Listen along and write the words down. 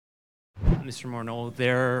Mr. Morneau,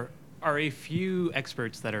 there are a few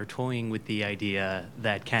experts that are toying with the idea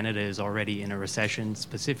that Canada is already in a recession,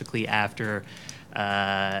 specifically after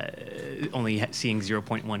only seeing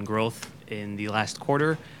 0.1 growth in the last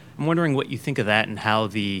quarter. I'm wondering what you think of that and how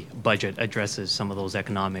the budget addresses some of those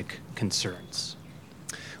economic concerns.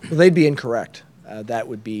 Well, they'd be incorrect. That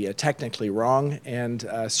would be technically wrong and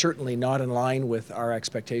certainly not in line with our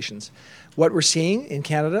expectations. What we're seeing in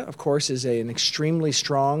Canada, of course, is an extremely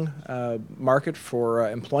strong market for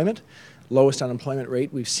employment, lowest unemployment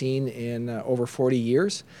rate we've seen in over 40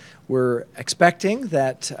 years. We're expecting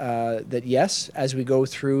that, yes, as we go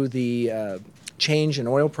through the change in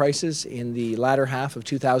oil prices in the latter half of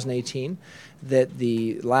 2018, that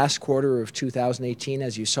the last quarter of 2018,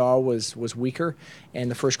 as you saw, was weaker, and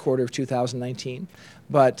the first quarter of 2019.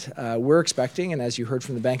 But we're expecting, and as you heard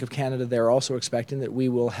from the Bank of Canada, they're also expecting that we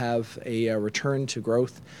will have a return to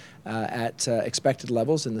growth at expected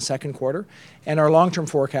levels in the second quarter, and our long-term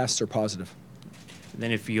forecasts are positive.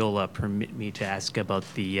 Then if you'll permit me to ask about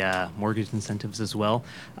the mortgage incentives as well.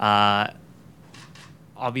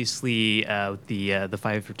 Obviously, the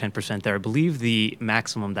 5 or 10% there, I believe the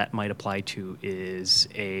maximum that might apply to is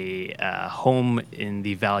a home in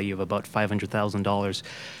the value of about $500,000.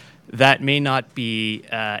 That may not be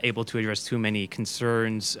able to address too many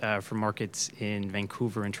concerns for markets in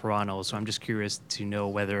Vancouver and Toronto. So I'm just curious to know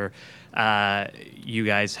whether you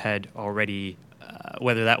guys had already,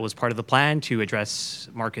 whether that was part of the plan to address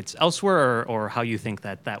markets elsewhere, or how you think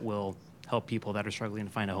that that will help people that are struggling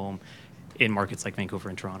to find a home in markets like Vancouver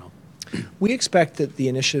and Toronto. We expect that the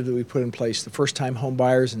initiative that we put in place, the first-time home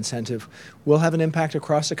buyers incentive, will have an impact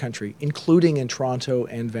across the country, including in Toronto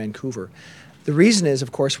and Vancouver. The reason is,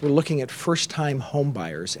 of course, we're looking at first-time home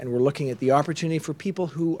buyers, and we're looking at the opportunity for people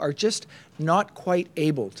who are just not quite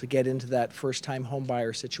able to get into that first-time home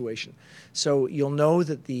buyer situation. So you'll know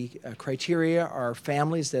that the criteria are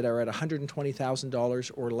families that are at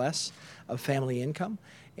 $120,000 or less of family income,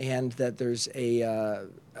 and that there's an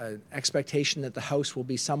expectation that the house will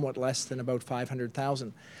be somewhat less than about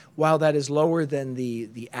 $500,000. While that is lower than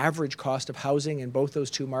the average cost of housing in both those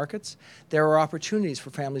two markets, there are opportunities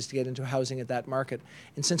for families to get into housing at that market.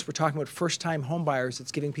 And since we're talking about first-time home buyers,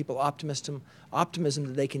 it's giving people optimism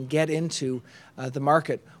that they can get into the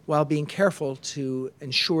market while being careful to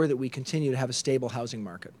ensure that we continue to have a stable housing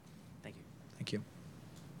market. Thank you. Thank you.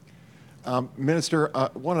 Minister, I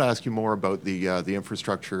want to ask you more about the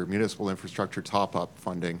infrastructure, municipal infrastructure top-up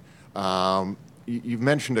funding. You've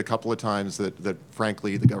mentioned a couple of times that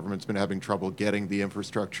frankly, the government's been having trouble getting the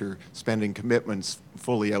infrastructure spending commitments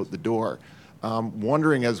fully out the door.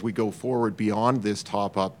 Wondering, as we go forward beyond this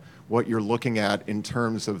top-up, what you're looking at in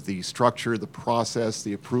terms of the structure, the process,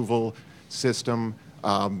 the approval system,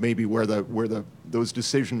 maybe where those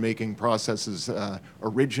decision-making processes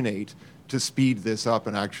originate, to speed this up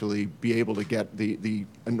and actually be able to get the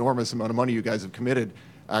enormous amount of money you guys have committed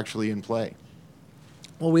actually in play?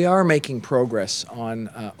 Well, we are making progress on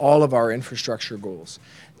all of our infrastructure goals.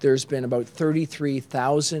 There's been about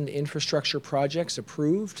 33,000 infrastructure projects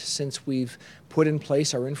approved since we've put in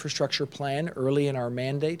place our infrastructure plan early in our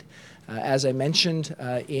mandate. As I mentioned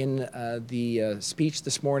in the speech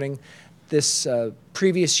this morning, this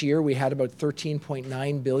previous year, we had about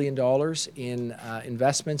 $13.9 billion in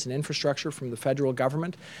investments in infrastructure from the federal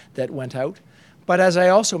government that went out. But as I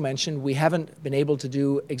also mentioned, we haven't been able to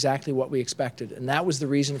do exactly what we expected, and that was the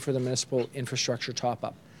reason for the municipal infrastructure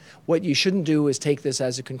top-up. What you shouldn't do is take this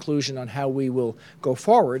as a conclusion on how we will go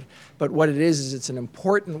forward, but what it is it's an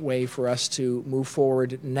important way for us to move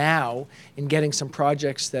forward now in getting some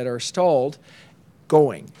projects that are stalled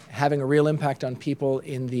going, having a real impact on people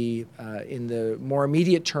in the more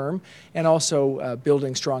immediate term, and also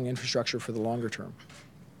building strong infrastructure for the longer term.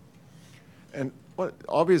 And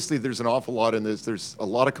obviously, there's an awful lot in this. There's a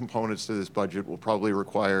lot of components to this budget. Will probably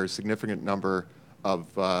require a significant number of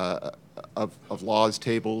laws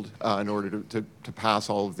tabled in order to pass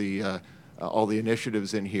all the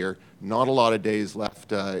initiatives in here. Not a lot of days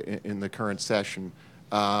left in the current session.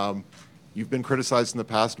 You've been criticized in the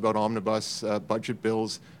past about omnibus budget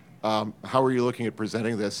bills. How are you looking at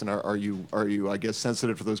presenting this, and are you, I guess,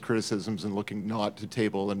 sensitive to those criticisms and looking not to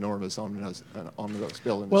table an enormous omnibus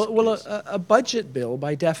bill in this case? A budget bill,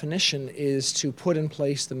 by definition, is to put in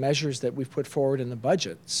place the measures that we've put forward in the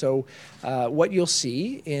budget. So what you'll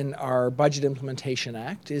see in our Budget Implementation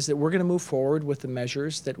Act is that we're going to move forward with the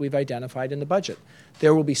measures that we've identified in the budget.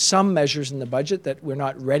 There will be some measures in the budget that we're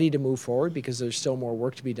not ready to move forward because there's still more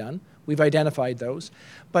work to be done. We've identified those.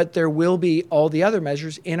 But there will be all the other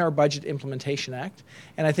measures in our Budget Implementation Act.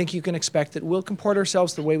 And I think you can expect that we'll comport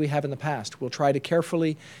ourselves the way we have in the past. We'll try to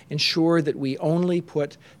carefully ensure that we only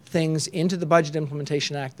put things into the Budget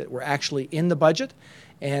Implementation Act that were actually in the budget,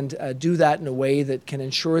 and do that in a way that can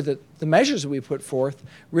ensure that the measures that we put forth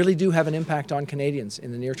really do have an impact on Canadians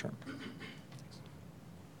in the near term.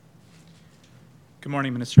 Good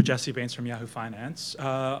morning, Minister. Jesse Baines from Yahoo Finance.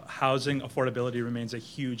 Housing affordability remains a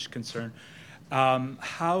huge concern.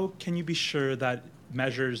 How can you be sure that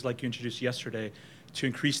measures like you introduced yesterday to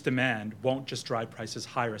increase demand won't just drive prices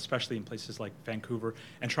higher, especially in places like Vancouver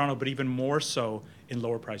and Toronto, but even more so in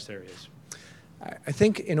lower priced areas? I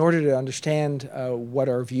think in order to understand what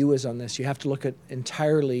our view is on this, you have to look at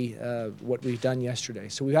entirely what we've done yesterday.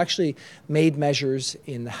 So we've actually made measures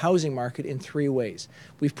in the housing market in 3 ways.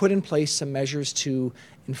 We've put in place some measures to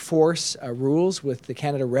enforce rules with the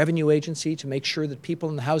Canada Revenue Agency to make sure that people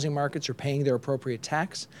in the housing markets are paying their appropriate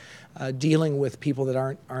tax, dealing with people that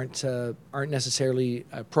aren't necessarily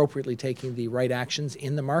appropriately taking the right actions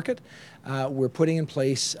in the market. We're putting in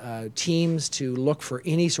place teams to look for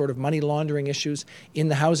any sort of money laundering issues in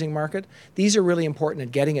the housing market. These are really important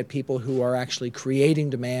at getting at people who are actually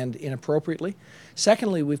creating demand inappropriately.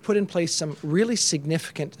 Secondly, we've put in place some really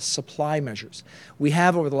significant supply measures. We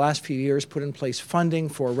have, over the last few years, put in place funding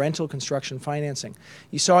for rental construction financing.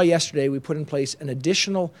 You saw yesterday we put in place an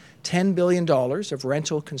additional $10 billion of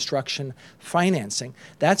rental construction financing.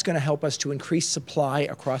 That's going to help us to increase supply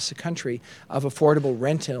across the country of affordable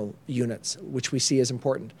rental units, which we see as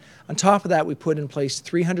important. On top of that, we put in place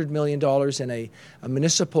 $300 million in a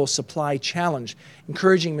municipal supply challenge,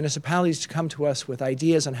 encouraging municipalities to come to us with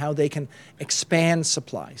ideas on how they can expand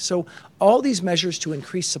supply. So all these measures to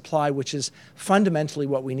increase supply, which is fundamentally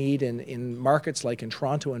what we need in markets like in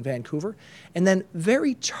Toronto and Vancouver, and then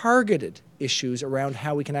very targeted issues around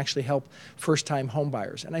how we can actually help first-time home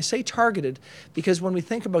buyers. And I say targeted because when we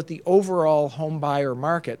think about the overall home buyer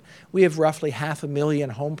market, we have roughly 500,000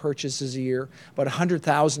 home purchases a year. About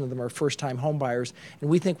 100,000 of them are first-time home buyers, and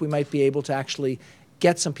we think we might be able to actually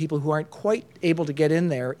get some people who aren't quite able to get in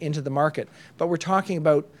there into the market. But we're talking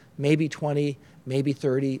about maybe 20, maybe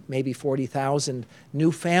 30, maybe 40,000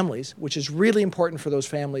 new families, which is really important for those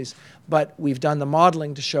families. But we've done the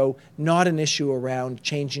modeling to show not an issue around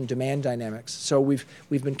changing demand dynamics. So we've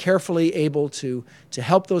been carefully able to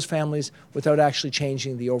help those families without actually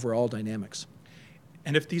changing the overall dynamics.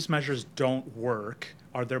 And if these measures don't work,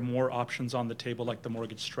 are there more options on the table, like the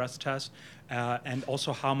mortgage stress test? And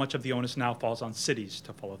also, how much of the onus now falls on cities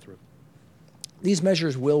to follow through? These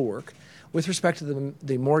measures will work. With respect to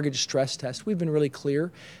the mortgage stress test, we've been really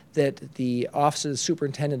clear that the Office of the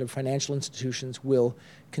Superintendent of Financial Institutions will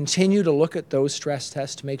continue to look at those stress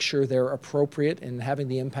tests to make sure they're appropriate in having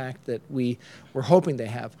the impact that we're hoping they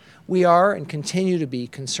have. We are and continue to be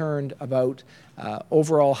concerned about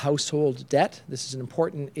overall household debt. This is an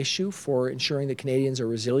important issue for ensuring that Canadians are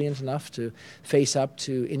resilient enough to face up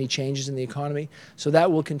to any changes in the economy. So that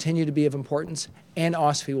will continue to be of importance, and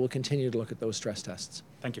OSFI will continue to look at those stress tests.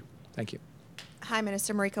 Thank you. Thank you. Hi,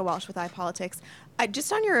 Minister. Marika Walsh with iPolitics.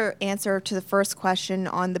 Just on your answer to the first question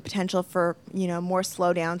on the potential for, more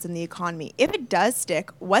slowdowns in the economy, if it does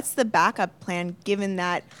stick, what's the backup plan given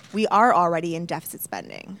that we are already in deficit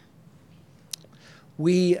spending?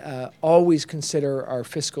 We always consider our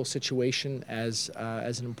fiscal situation as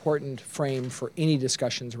an important frame for any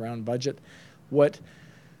discussions around budget. What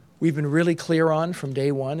we've been really clear on from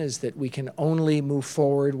day one is that we can only move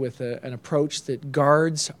forward with an approach that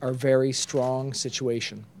guards our very strong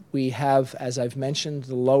situation. We have, as I've mentioned,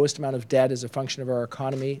 the lowest amount of debt as a function of our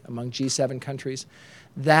economy among G7 countries.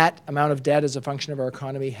 That amount of debt as a function of our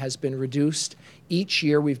economy has been reduced each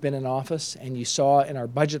year we've been in office, and you saw in our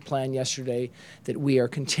budget plan yesterday that we are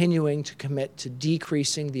continuing to commit to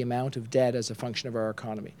decreasing the amount of debt as a function of our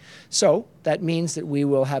economy. So that means that we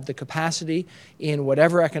will have the capacity in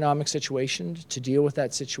whatever economic situation to deal with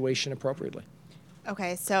that situation appropriately.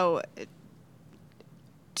 Okay, so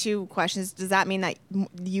 2 questions. Does that mean that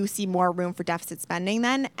you see more room for deficit spending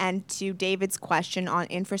then? And to David's question on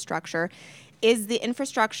infrastructure, is the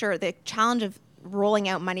infrastructure, the challenge of rolling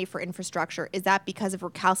out money for infrastructure, is that because of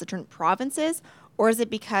recalcitrant provinces, or is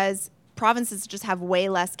it because provinces just have way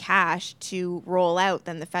less cash to roll out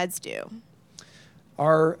than the feds do?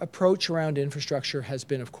 Our approach around infrastructure has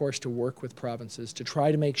been, of course, to work with provinces to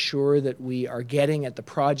try to make sure that we are getting at the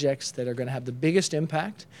projects that are going to have the biggest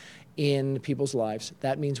impact in people's lives.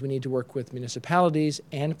 That means we need to work with municipalities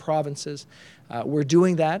and provinces. We're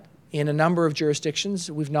doing that In a number of jurisdictions,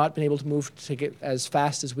 we've not been able to move to get as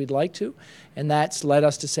fast as we'd like to, and that's led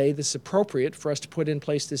us to say this is appropriate for us to put in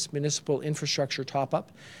place this municipal infrastructure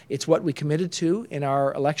top-up. It's what we committed to in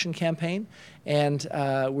our election campaign, and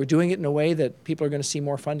we're doing it in a way that people are going to see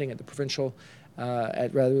more funding at the provincial,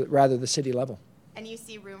 at rather the city level. And you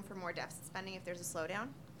see room for more deficit spending if there's a slowdown?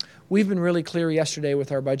 We've been really clear yesterday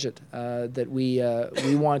with our budget that we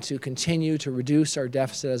want to continue to reduce our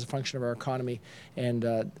deficit as a function of our economy,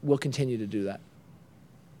 and we'll continue to do that.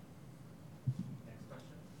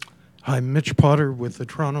 Hi, Mitch Potter with the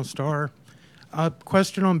Toronto Star. A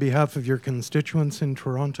question on behalf of your constituents in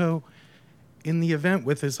Toronto. In the event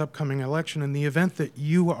with this upcoming election, in the event that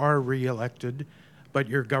you are re-elected, but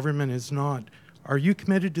your government is not, are you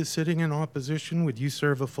committed to sitting in opposition? Would you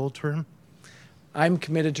serve a full term? I'm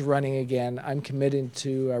committed to running again. I'm committed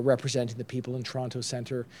to representing the people in Toronto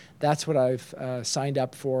Centre. That's what I've signed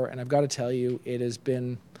up for, and I've got to tell you, it has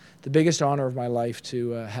been the biggest honor of my life to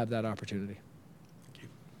have that opportunity. Thank you.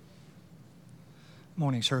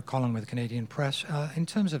 Morning, sir. Colin with Canadian Press. In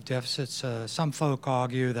terms of deficits, some folk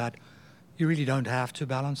argue that you really don't have to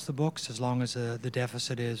balance the books as long as the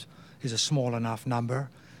deficit is a small enough number,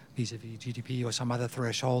 vis-a-vis GDP or some other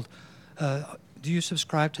threshold. Do you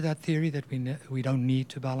subscribe to that theory that we don't need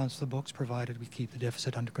to balance the books provided we keep the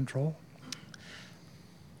deficit under control?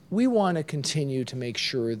 We want to continue to make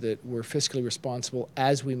sure that we're fiscally responsible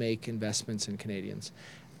as we make investments in Canadians.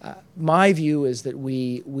 My view is that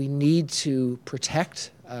we need to protect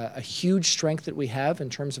a huge strength that we have in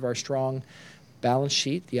terms of our strong balance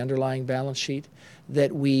sheet, the underlying balance sheet,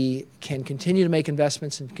 that we can continue to make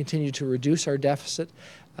investments and continue to reduce our deficit.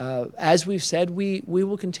 As we've said, we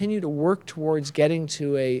will continue to work towards getting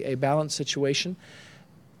to a balanced situation.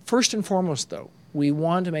 First and foremost, though, we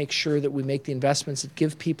want to make sure that we make the investments that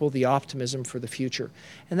give people the optimism for the future.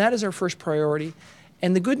 And that is our first priority.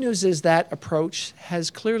 And the good news is that approach has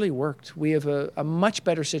clearly worked. We have a much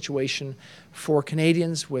better situation for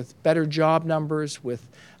Canadians with better job numbers, with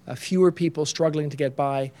fewer people struggling to get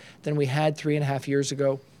by than we had 3.5 years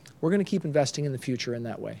ago. We're going to keep investing in the future in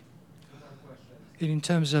that way. In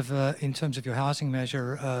terms of your housing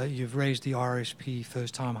measure, you've raised the RSP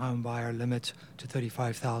first-time home buyer limit to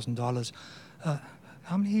 $35,000.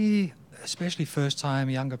 How many, especially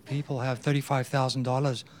first-time younger people, have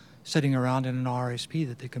 $35,000 sitting around in an RSP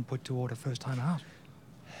that they can put toward a first-time house?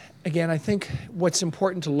 Again, I think what's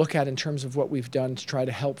important to look at in terms of what we've done to try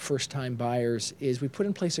to help first-time buyers is we put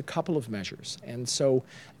in place a couple of measures. And so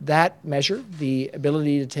that measure, the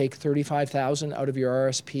ability to take $35,000 out of your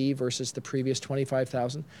RSP versus the previous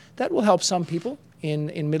 $25,000, that will help some people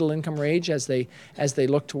in middle-income range as they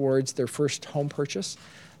look towards their first home purchase.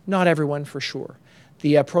 Not everyone, for sure.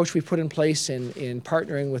 The approach we put in place in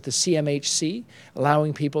partnering with the CMHC,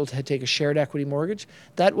 allowing people to take a shared equity mortgage,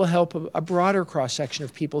 that will help a broader cross-section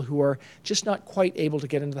of people who are just not quite able to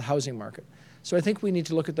get into the housing market. So I think we need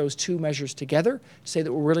to look at those two measures together, say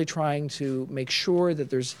that we're really trying to make sure that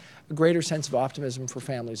there's a greater sense of optimism for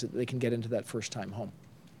families that they can get into that first-time home.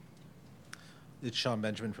 It's Sean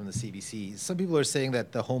Benjamin from the CBC. Some people are saying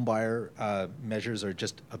that the home buyer measures are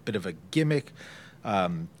just a bit of a gimmick,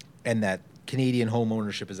 and that Canadian home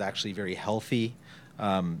ownership is actually very healthy,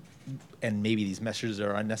 and maybe these measures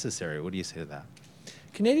are unnecessary. What do you say to that?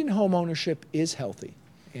 Canadian home ownership is healthy,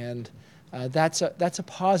 and that's a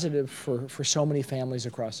positive for so many families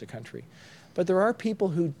across the country. But there are people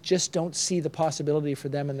who just don't see the possibility for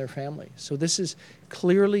them and their family. So this is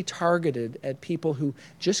clearly targeted at people who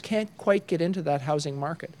just can't quite get into that housing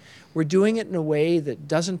market. We're doing it in a way that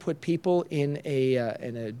doesn't put people in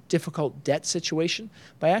a difficult debt situation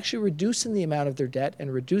by actually reducing the amount of their debt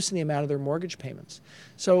and reducing the amount of their mortgage payments.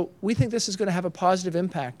 So we think this is going to have a positive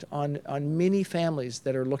impact on many families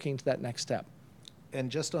that are looking to that next step. And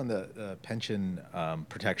just on the pension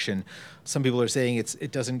protection, some people are saying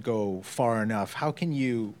it doesn't go far enough. How can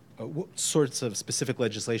you, what sorts of specific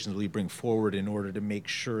legislations will you bring forward in order to make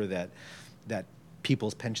sure that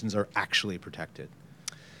people's pensions are actually protected?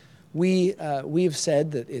 We've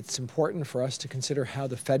said that it's important for us to consider how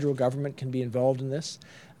the federal government can be involved in this.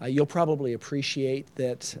 You'll probably appreciate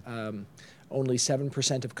that only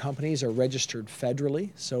 7% of companies are registered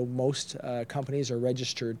federally, so most companies are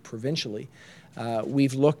registered provincially.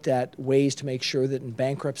 We've looked at ways to make sure that in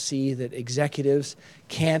bankruptcy that executives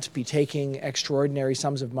can't be taking extraordinary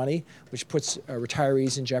sums of money, which puts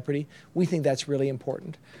retirees in jeopardy. We think that's really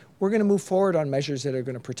important. We're going to move forward on measures that are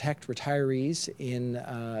going to protect retirees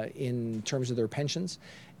in terms of their pensions,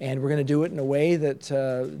 and we're going to do it in a way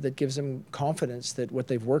that gives them confidence that what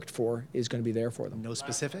they've worked for is going to be there for them. No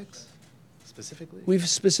specifics? specifically? We've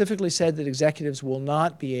specifically said that executives will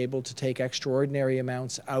not be able to take extraordinary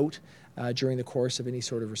amounts out during the course of any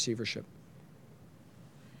sort of receivership.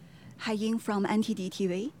 Hai Ying from NTD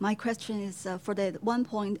TV. My question is for the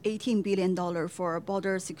 $1.18 billion for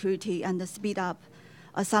border security and the speed up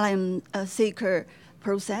asylum seeker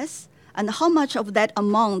process, and how much of that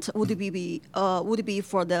amount would be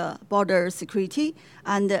for the border security,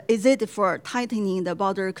 and is it for tightening the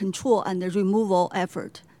border control and the removal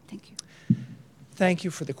effort? Thank you. Thank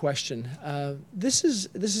you for the question. This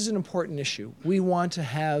is an important issue. We want to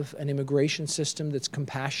have an immigration system that's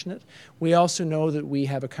compassionate. We also know that we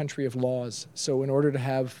have a country of laws. So in order to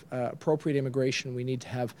have appropriate immigration, we need to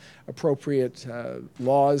have appropriate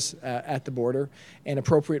laws at the border and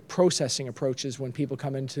appropriate processing approaches when people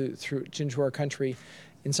come into our country,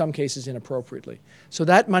 in some cases inappropriately. So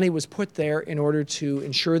that money was put there in order to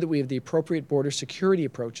ensure that we have the appropriate border security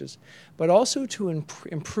approaches, but also to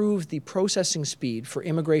improve the processing speed for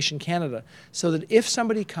Immigration Canada so that if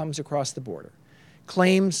somebody comes across the border,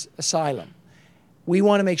 claims asylum, we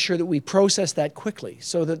want to make sure that we process that quickly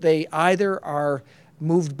so that they either are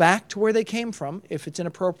moved back to where they came from if it's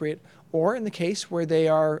inappropriate, or in the case where they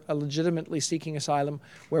are legitimately seeking asylum,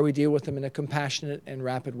 where we deal with them in a compassionate and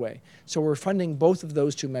rapid way. So we're funding both of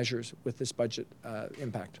those two measures with this budget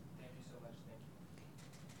impact. Thank you so much.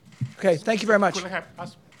 Thank you. Okay, thank you very much. Could I have